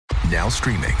Now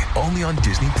streaming only on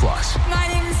Disney+. My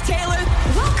name is Taylor.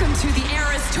 Welcome to the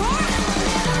Eras Tour.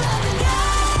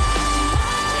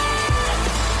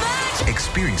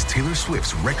 Experience Taylor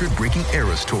Swift's record-breaking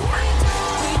Eras Tour.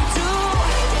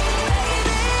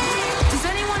 Does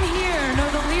anyone here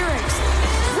know the lyrics?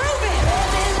 Prove it!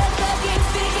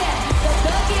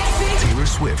 Taylor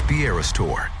Swift The Eras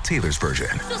Tour, Taylor's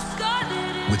version,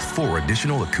 with 4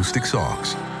 additional acoustic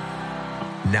songs.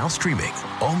 Now streaming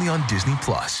only on Disney+.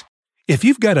 If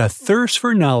you've got a thirst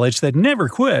for knowledge that never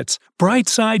quits,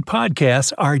 Brightside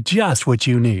Podcasts are just what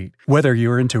you need. Whether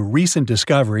you're into recent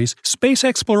discoveries, space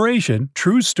exploration,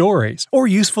 true stories, or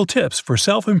useful tips for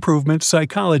self-improvement,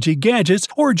 psychology, gadgets,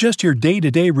 or just your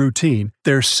day-to-day routine,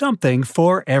 there's something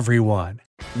for everyone.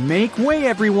 Make way,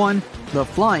 everyone! The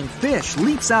flying fish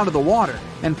leaps out of the water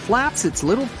and flaps its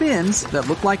little fins that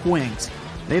look like wings.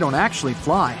 They don't actually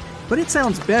fly, but it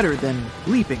sounds better than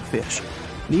leaping fish.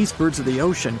 These birds of the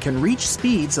ocean can reach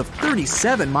speeds of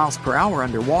 37 miles per hour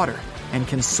underwater and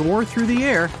can soar through the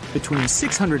air between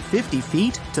 650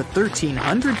 feet to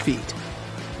 1,300 feet.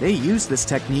 They use this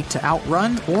technique to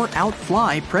outrun or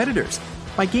outfly predators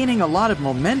by gaining a lot of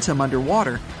momentum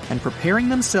underwater and preparing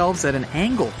themselves at an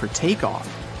angle for takeoff.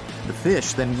 The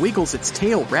fish then wiggles its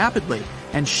tail rapidly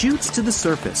and shoots to the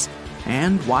surface.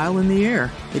 And while in the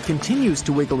air, it continues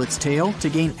to wiggle its tail to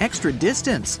gain extra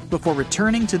distance before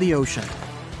returning to the ocean.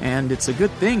 And it's a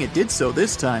good thing it did so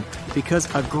this time,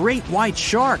 because a great white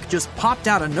shark just popped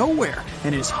out of nowhere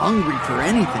and is hungry for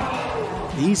anything.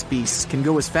 These beasts can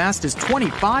go as fast as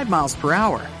 25 miles per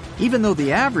hour, even though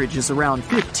the average is around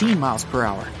 15 miles per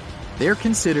hour. They're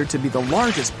considered to be the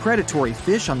largest predatory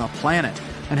fish on the planet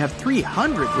and have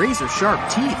 300 razor-sharp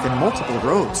teeth in multiple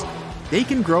rows. They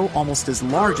can grow almost as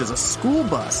large as a school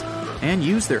bus and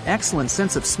use their excellent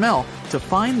sense of smell to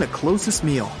find the closest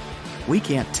meal. We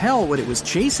can't tell what it was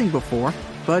chasing before,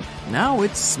 but now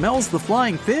it smells the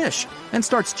flying fish and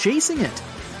starts chasing it.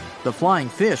 The flying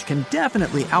fish can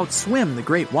definitely outswim the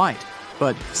great white,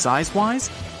 but size-wise,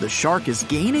 the shark is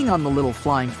gaining on the little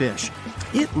flying fish.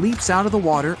 It leaps out of the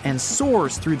water and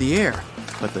soars through the air,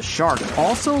 but the shark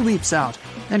also leaps out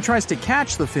and tries to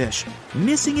catch the fish,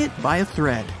 missing it by a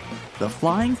thread. The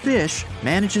flying fish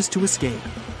manages to escape.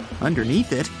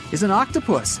 Underneath it is an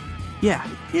octopus. Yeah,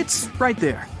 it's right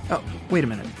there. Oh, wait a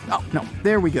minute. Oh, no,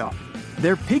 there we go.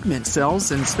 Their pigment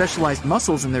cells and specialized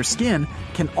muscles in their skin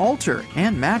can alter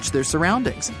and match their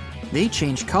surroundings. They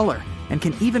change color and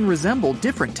can even resemble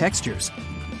different textures.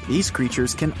 These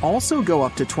creatures can also go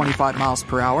up to 25 miles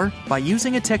per hour by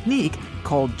using a technique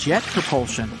called jet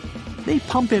propulsion. They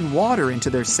pump in water into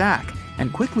their sac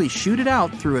and quickly shoot it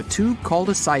out through a tube called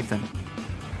a siphon.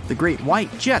 The great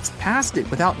white jets past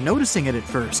it without noticing it at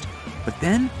first, but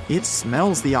then it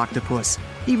smells the octopus,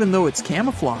 even though it's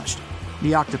camouflaged.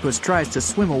 The octopus tries to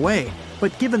swim away,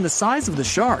 but given the size of the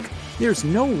shark, there's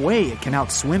no way it can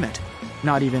outswim it.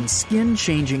 Not even skin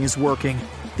changing is working.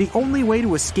 The only way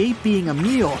to escape being a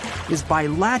meal is by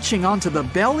latching onto the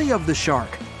belly of the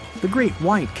shark. The great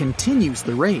white continues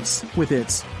the race with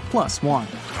its +1.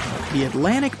 The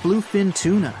Atlantic bluefin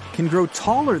tuna can grow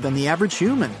taller than the average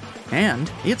human,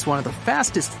 and it's one of the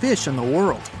fastest fish in the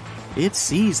world. It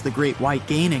sees the great white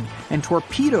gaining and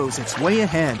torpedoes its way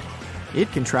ahead.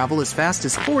 It can travel as fast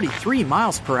as 43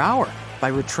 miles per hour by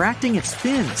retracting its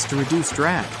fins to reduce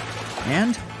drag.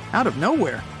 And, out of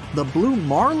nowhere, the blue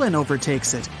marlin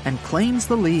overtakes it and claims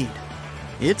the lead.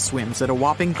 It swims at a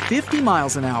whopping 50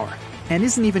 miles an hour and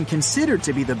isn't even considered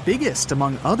to be the biggest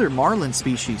among other marlin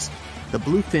species. The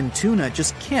bluefin tuna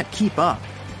just can't keep up.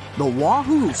 The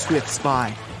wahoo swifts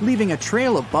by, leaving a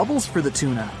trail of bubbles for the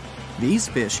tuna. These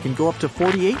fish can go up to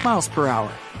 48 miles per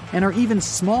hour and are even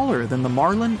smaller than the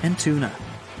marlin and tuna.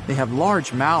 They have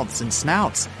large mouths and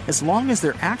snouts as long as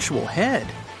their actual head.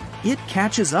 It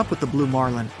catches up with the blue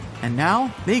marlin, and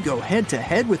now they go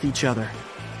head-to-head with each other.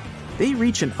 They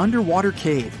reach an underwater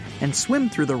cave and swim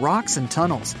through the rocks and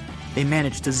tunnels. They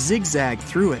manage to zigzag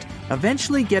through it,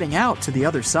 eventually getting out to the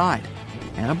other side.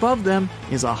 And above them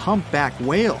is a humpback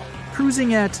whale,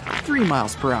 cruising at 3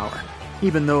 miles per hour.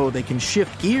 Even though they can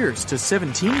shift gears to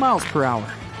 17 miles per hour.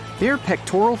 Their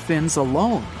pectoral fins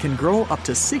alone can grow up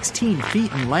to 16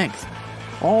 feet in length.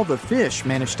 All the fish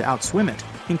manage to outswim it,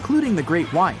 including the great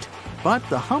white, but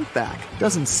the humpback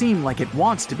doesn't seem like it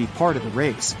wants to be part of the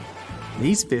race.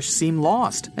 These fish seem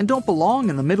lost and don't belong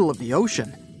in the middle of the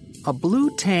ocean. A blue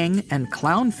tang and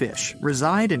clownfish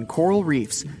reside in coral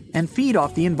reefs and feed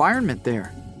off the environment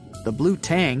there. The blue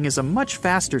tang is a much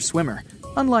faster swimmer,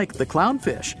 unlike the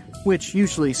clownfish, which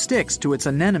usually sticks to its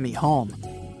anemone home.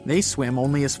 They swim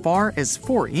only as far as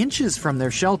 4 inches from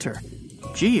their shelter.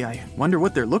 Gee, I wonder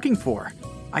what they're looking for.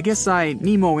 I guess I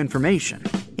Nemo information.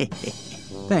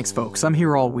 Thanks, folks. I'm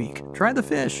here all week. Try the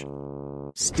fish.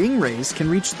 Stingrays can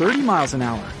reach 30 miles an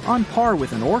hour, on par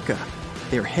with an orca.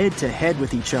 They're head-to-head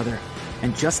with each other.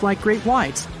 And just like great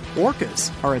whites,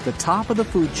 orcas are at the top of the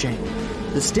food chain.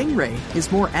 The stingray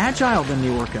is more agile than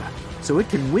the orca, so it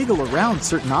can wiggle around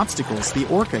certain obstacles the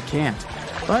orca can't.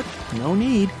 But no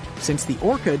need, since the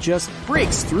orca just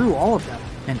breaks through all of them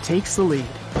and takes the lead.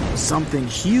 Something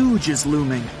huge is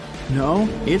looming. No,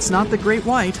 it's not the great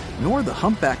white, nor the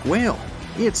humpback whale.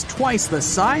 It's twice the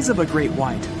size of a great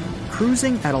white.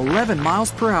 Cruising at 11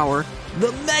 miles per hour, the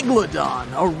Megalodon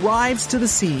arrives to the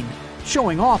scene,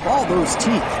 showing off all those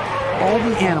teeth. All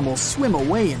the animals swim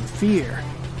away in fear.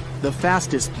 The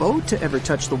fastest boat to ever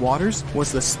touch the waters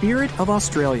was the Spirit of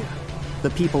Australia. The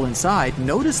people inside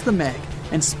notice the Meg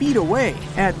and speed away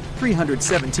at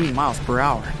 317 miles per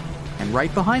hour. And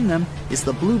right behind them is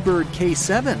the Bluebird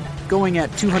K7, going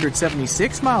at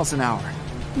 276 miles an hour.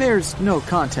 There's no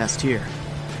contest here.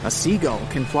 A seagull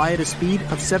can fly at a speed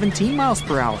of 17 miles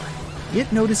per hour.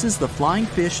 It notices the flying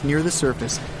fish near the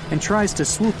surface and tries to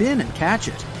swoop in and catch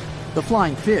it. The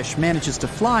flying fish manages to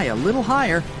fly a little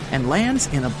higher and lands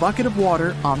in a bucket of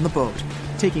water on the boat,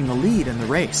 taking the lead in the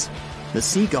race. The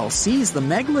seagull sees the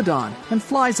Megalodon and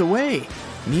flies away.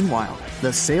 Meanwhile,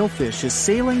 the sailfish is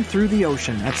sailing through the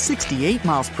ocean at 68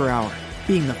 miles per hour,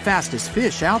 being the fastest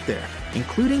fish out there,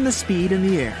 including the speed in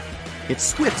the air. It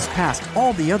swifts past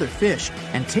all the other fish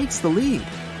and takes the lead,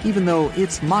 even though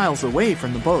it's miles away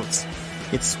from the boats.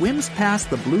 It swims past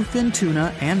the bluefin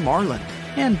tuna and marlin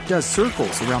and does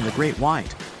circles around the great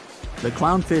white. The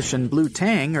clownfish and blue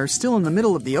tang are still in the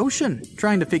middle of the ocean,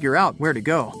 trying to figure out where to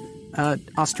go.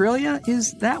 Australia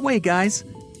is that way, guys.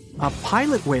 A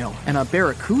pilot whale and a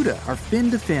barracuda are fin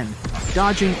to fin,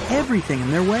 dodging everything in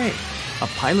their way. A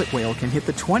pilot whale can hit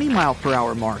the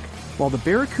 20-mile-per-hour mark, while the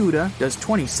barracuda does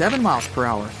 27 miles per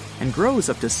hour and grows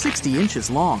up to 60 inches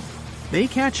long. They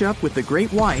catch up with the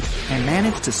great white and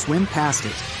manage to swim past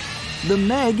it. The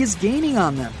Meg is gaining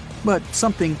on them, but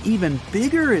something even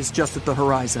bigger is just at the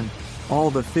horizon. All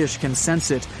the fish can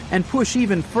sense it and push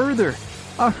even further.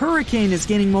 A hurricane is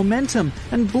gaining momentum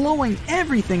and blowing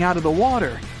everything out of the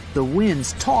water. The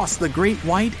winds toss the great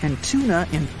white and tuna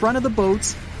in front of the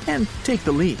boats and take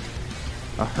the lead.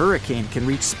 A hurricane can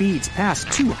reach speeds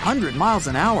past 200 miles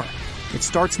an hour. It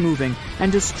starts moving and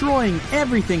destroying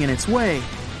everything in its way.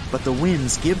 But the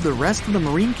winds give the rest of the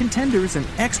marine contenders an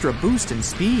extra boost in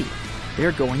speed.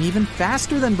 They're going even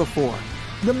faster than before.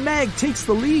 The Meg takes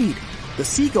the lead. The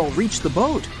seagull reached the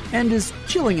boat and is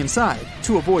chilling inside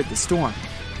to avoid the storm.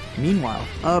 Meanwhile,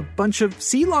 a bunch of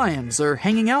sea lions are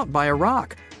hanging out by a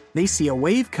rock. They see a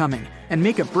wave coming and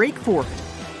make a break for it.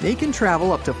 They can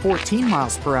travel up to 14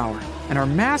 miles per hour and are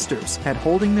masters at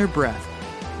holding their breath.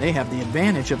 They have the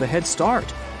advantage of a head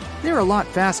start. They're a lot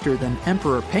faster than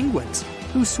emperor penguins,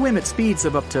 who swim at speeds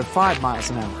of up to 5 miles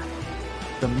an hour.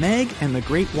 The Meg and the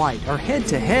great white are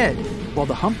head-to-head, while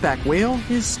the humpback whale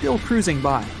is still cruising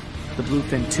by. The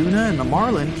bluefin tuna and the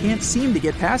marlin can't seem to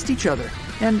get past each other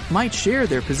and might share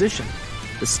their position.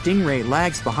 The stingray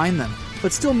lags behind them,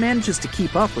 but still manages to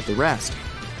keep up with the rest.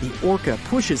 The orca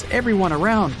pushes everyone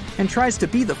around and tries to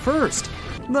be the first.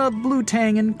 The blue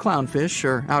tang and clownfish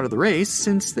are out of the race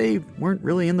since they weren't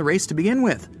really in the race to begin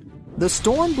with. The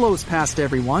storm blows past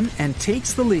everyone and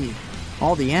takes the lead.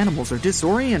 All the animals are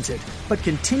disoriented, but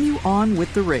continue on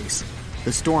with the race.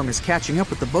 The storm is catching up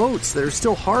with the boats that are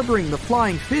still harboring the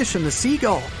flying fish and the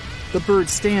seagull. The bird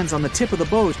stands on the tip of the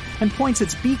boat and points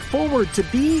its beak forward to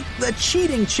be the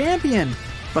cheating champion.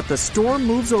 But the storm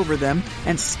moves over them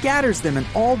and scatters them in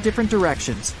all different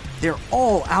directions. They're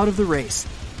all out of the race.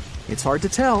 It's hard to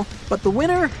tell, but the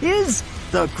winner is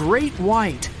the great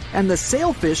white, and the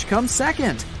sailfish comes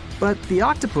second. But the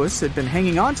octopus had been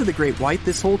hanging on to the great white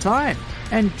this whole time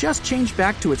and just changed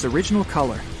back to its original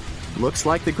color. Looks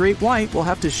like the great white will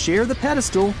have to share the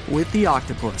pedestal with the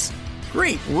octopus.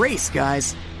 Great race,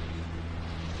 guys!